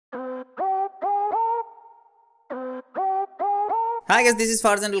Hi guys, this is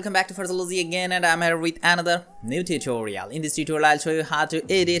Farz and welcome back to Farzzology again, and I'm here with another new tutorial. In this tutorial, I'll show you how to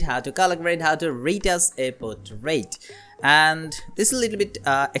edit, how to color grade, how to retouch a portrait. And this is a little bit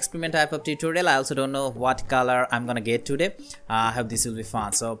experiment type of tutorial. I also don't know what color I'm gonna get today. I hope this will be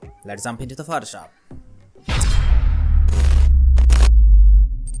fun. So let's jump into the Photoshop.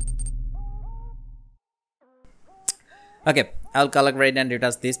 Okay, I'll color grade and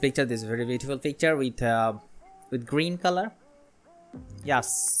retouch this picture. This very beautiful picture with green color.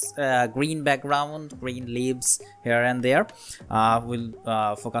 Yes, green background, green leaves here and there. We'll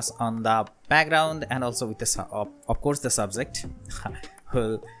focus on the background and also with the of course the subject.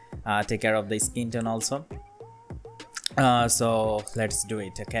 We'll take care of the skin tone also. So let's do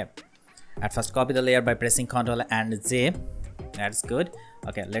it. Okay, at first copy the layer by pressing Ctrl and J. That's good.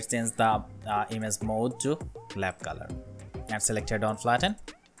 Okay, let's change the image mode to left color and select here don't flatten.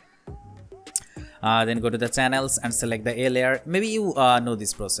 Then go to the channels and select the A layer. Maybe you know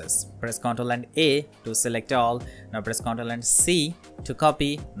this process. Press Ctrl and A to select all. Now press Ctrl and C to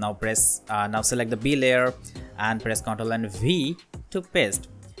copy. Now select the B layer and press Ctrl and V to paste.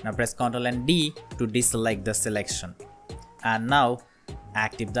 Now press Ctrl and D to deselect the selection. And now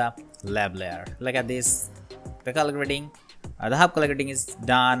active the lab layer. Look at this. The color grading. The half color grading is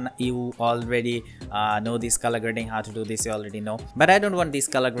done. You already know this color grading, how to do this you already know, but I don't want this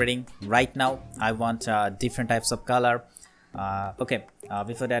color grading right now. I want different types of color. Okay,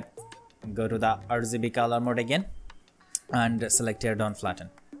 before that go to the RGB color mode again and select here don't flatten.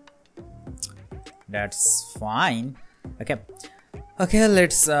 That's fine. Okay,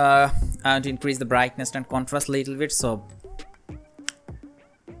 let's I want to increase the brightness and contrast a little bit, so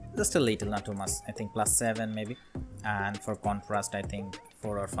just a little, not too much. I think +7 maybe, and for contrast I think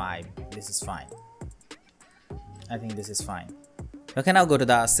 4 or 5. This is fine. I think this is fine. Okay, now go to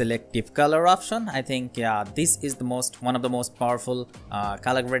the selective color option. I think this is the one of the most powerful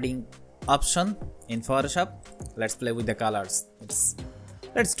color grading option in Photoshop. Let's play with the colors.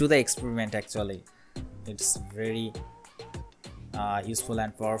 Let's do the experiment. Actually, it's very useful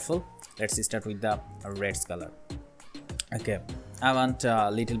and powerful. Let's start with the red color. Okay, I want a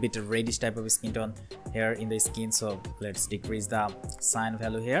little bit of reddish type of skin tone here in the skin, so let's decrease the cyan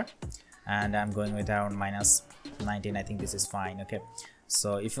value here, and I'm going with around -19. I think this is fine. Okay,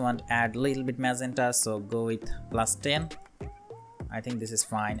 so if you want to add a little bit magenta, so go with +10. I think this is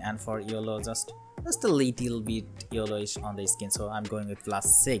fine. And for yellow, just a little bit yellowish on the skin, so I'm going with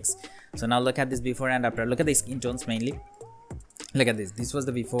 +6. So now look at this before and after. Look at the skin tones mainly. Look at this was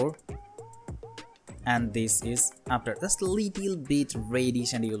the before and this is after. Just a little bit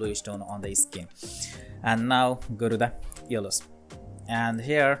reddish and yellowish tone on the skin. And now go to the yellows, and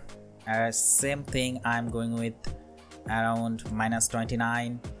here same thing. I'm going with around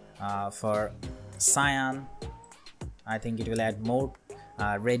 -29 for cyan. I think it will add more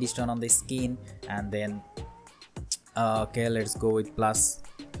reddish tone on the skin. And then okay, let's go with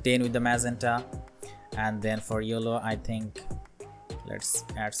 +10 with the magenta. And then for yellow, I think let's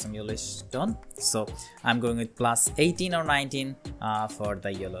add some yellowish tone, so I'm going with +18 or 19 for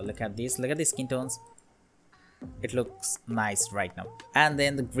the yellow. Look at this, look at the skin tones. It looks nice right now. And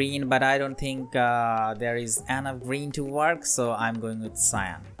then the green, but I don't think there is enough green to work, so I'm going with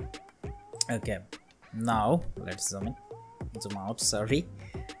cyan. Okay, now let's zoom out, sorry,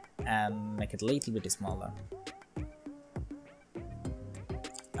 and make it a little bit smaller.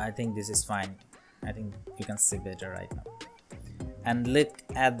 I think this is fine. I think you can see better right now. And look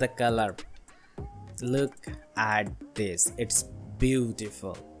at the color. Look at this. It's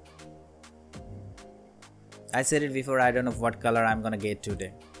beautiful. I said it before, I don't know what color I'm gonna get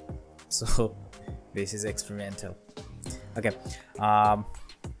today, so this is experimental. Okay,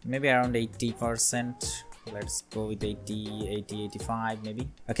 maybe around 80%. Let's go with 85 maybe.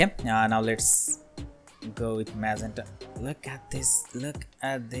 Okay, now let's go with magenta. Look at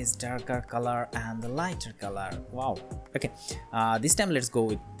this darker color and the lighter color. Wow. Okay, this time let's go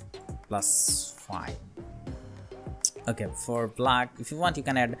with +5. Okay, for black, if you want you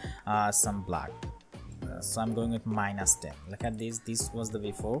can add some black. So I'm going with -10. Look at this was the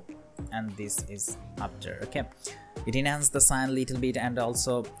before and this is after. Okay, it enhanced the cyan a little bit and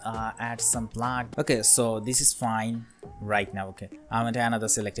also add some black. Okay, so this is fine right now. Okay, I want another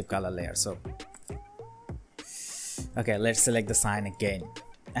selective color layer, so okay, let's select the cyan again.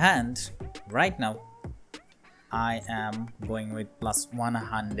 And right now I am going with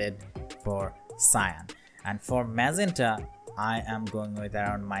 +100 for cyan, and for magenta I am going with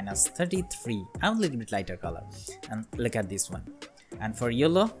around -33. I'm a little bit lighter color. And look at this one. And for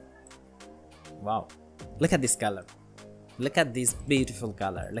yellow, wow, look at this color. Look at this beautiful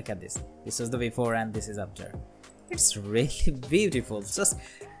color. Look at this. This was the before and this is after. It's really beautiful. Just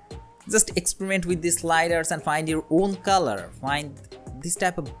experiment with these sliders and find your own color. Find this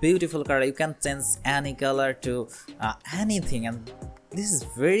type of beautiful color. You can change any color to anything, and this is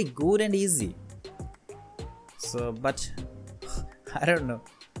very good and easy. So but I don't know.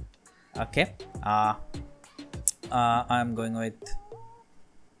 Okay, I'm going with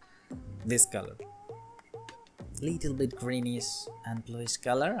this color, little bit greenish and bluish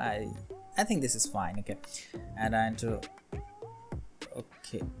color. I think this is fine. Okay, and I want to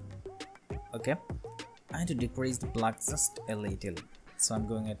okay I need to decrease the black just a little, so I'm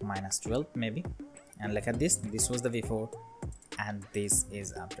going at -12 maybe. And look at this. This was the before and this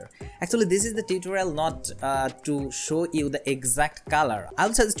is after. Actually, this is the tutorial not to show you the exact color.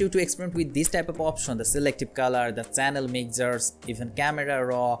 I'll suggest you to experiment with this type of option, the selective color, the channel mixers, even camera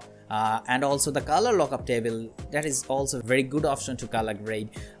raw, and also the color lookup table. That is also a very good option to color grade.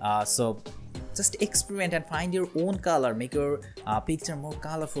 So just experiment and find your own color, make your picture more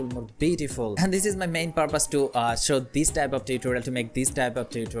colorful, more beautiful. And this is my main purpose to show this type of tutorial, to make this type of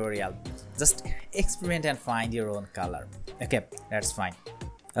tutorial. Just experiment and find your own color. Okay, that's fine.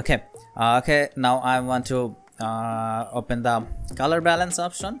 Okay, now I want to open the color balance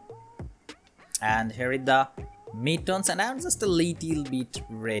option, and here is the midtones, and I'm just a little bit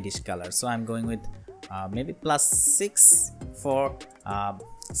reddish color, so I'm going with maybe +6 for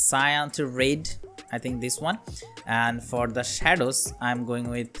cyan to red, I think this one. And for the shadows I'm going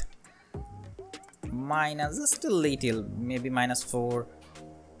with minus just a little, maybe -4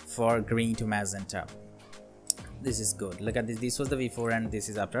 for green to magenta. This is good. Look at this. This was the before and this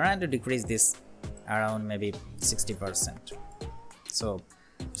is after. I had to decrease this around maybe 60%. So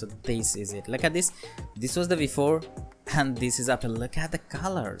this is it. Look at this. This was the before and this is after. Look at the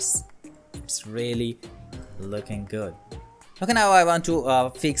colors. It's really looking good. Okay, now I want to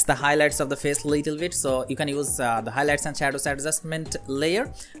fix the highlights of the face a little bit. So you can use the highlights and shadows adjustment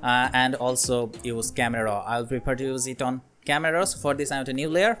layer and also use camera raw. I'll prefer to use it on camera raw. So for this I want a new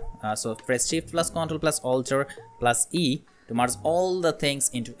layer. So press Shift plus Ctrl plus Alt plus E to merge all the things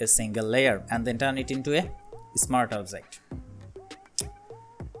into a single layer and then turn it into a smart object.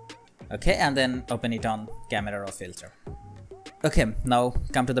 Okay, and then open it on camera raw filter. Okay, now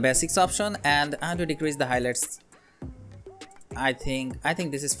come to the basics option and I want to decrease the highlights. I think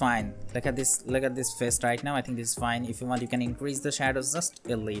this is fine. Look at this face right now. I think this is fine. If you want, you can increase the shadows just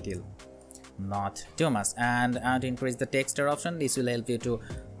a little, not too much. And I want to increase the texture option. This will help you to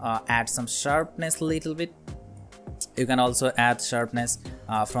add some sharpness a little bit. You can also add sharpness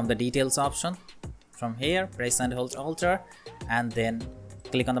from the details option. From here, press and hold Alt and then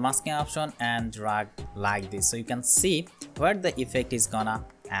click on the masking option and drag like this, so you can see where the effect is gonna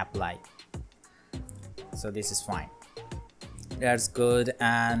apply. So this is fine. That's good.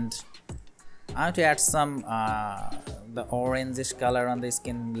 And I have to add some the orangish color on the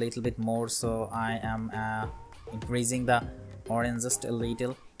skin a little bit more, so I am increasing the orange just a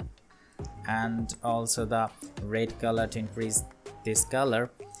little, and also the red color to increase this color.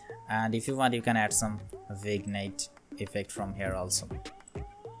 And if you want, you can add some vignette effect from here also.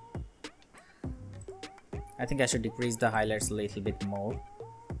 I think I should decrease the highlights a little bit more.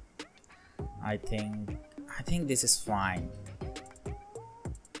 I think this is fine.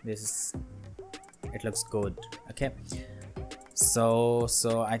 It looks good. Okay, so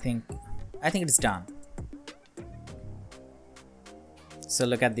I think it's done. So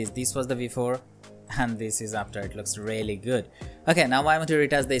look at this. This was the before and this is after. It looks really good. Okay, now I want to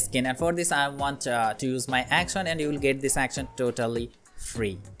retouch the skin, and for this I want to use my action, and you will get this action totally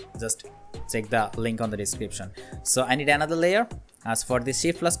free. Just check the link on the description. So I need another layer. As for this,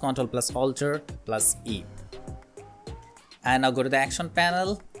 Shift plus Ctrl plus Alt plus E. And now go to the action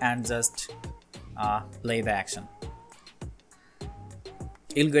panel and just play the action.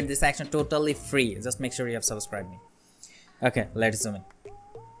 You'll get this action totally free. Just make sure you have subscribed me. Okay, let's zoom in.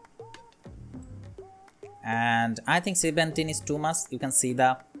 And I think 17 is too much. You can see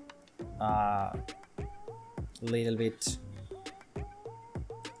the little bit.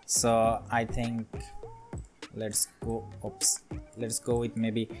 So I think let's go with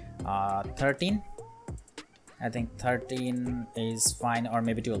maybe 13. I think 13 is fine, or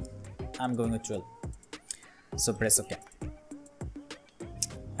maybe 12. I'm going with 12. So press OK.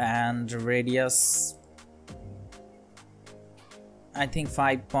 And radius, I think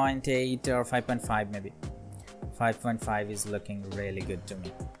 5.8 or 5.5 maybe. 5.5 is looking really good to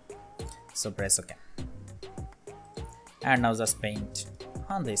me. So press OK. And now just paint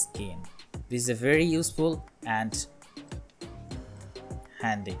on the skin. This is a very useful and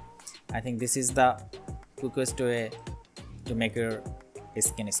handy. I think this is the quickest way to make your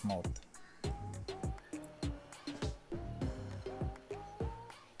skin smooth.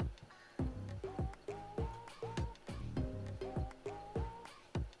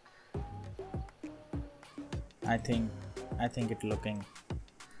 think it looking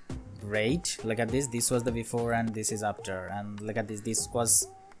great. Look at this was the before and this is after, and look at this was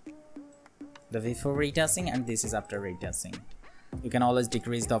the before retouching and this is after retouching. You can always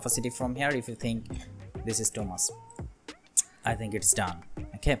decrease the opacity from here if you think this is too much. I think it's done.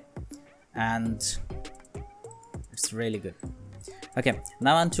 Okay, and it's really good. Okay,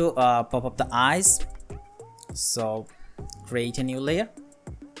 now I want to pop up the eyes. So create a new layer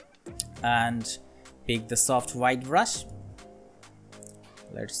and pick the soft white brush.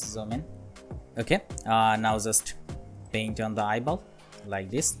 Let's zoom in. Okay, now just paint on the eyeball like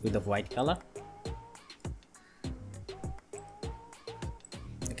this with the white color.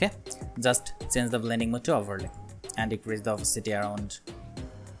 Okay, just change the blending mode to overlay and decrease the opacity around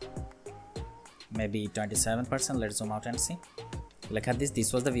maybe 27%. Let's zoom out and see. Look at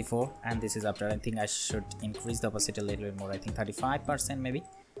this was the before and this is after. I think I should increase the opacity a little bit more. I think 35% maybe.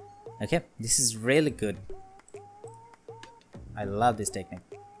 Okay, this is really good. I love this technique.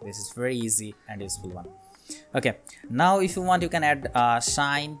 This is very easy and useful one. Okay, now if you want you can add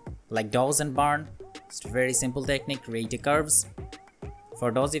shine like douse and burn. It's a very simple technique. Create a curves. For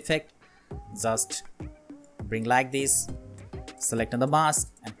douse effect, just bring like this, select on the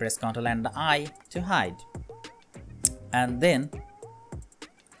mask and press Ctrl and the I to hide, and then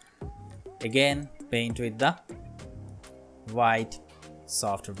again paint with the white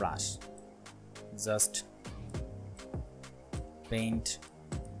soft brush. Just paint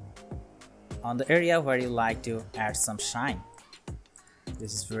on the area where you like to add some shine.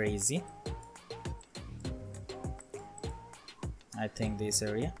 This is very easy. I think this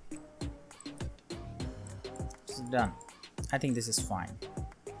area is done. I think this is fine.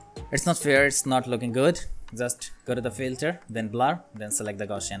 It's not fair, it's not looking good. Just go to the filter, then blur, then select the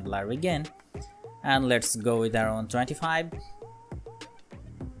Gaussian blur again, and let's go with around 25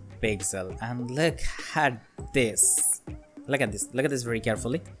 pixel. And look at this. Look at this. Look at this very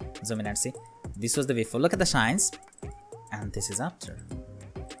carefully. Zoom in and see. This was the before. Look at the shines, and this is after.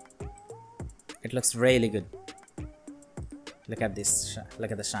 It looks really good. Look at this.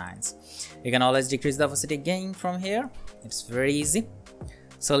 Look at the shines. You can always decrease the opacity again from here. It's very easy.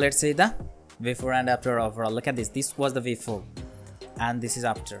 So let's see the before and after overall. Look at this. This was the before, and this is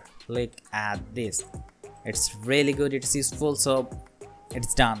after. Look at this. It's really good. It's useful. So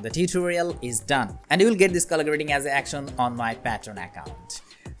it's done. The tutorial is done, and you will get this color grading as an action on my Patreon account.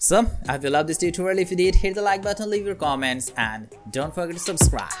 So I hope you loved this tutorial. If you did, hit the like button, leave your comments, and don't forget to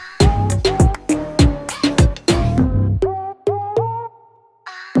subscribe.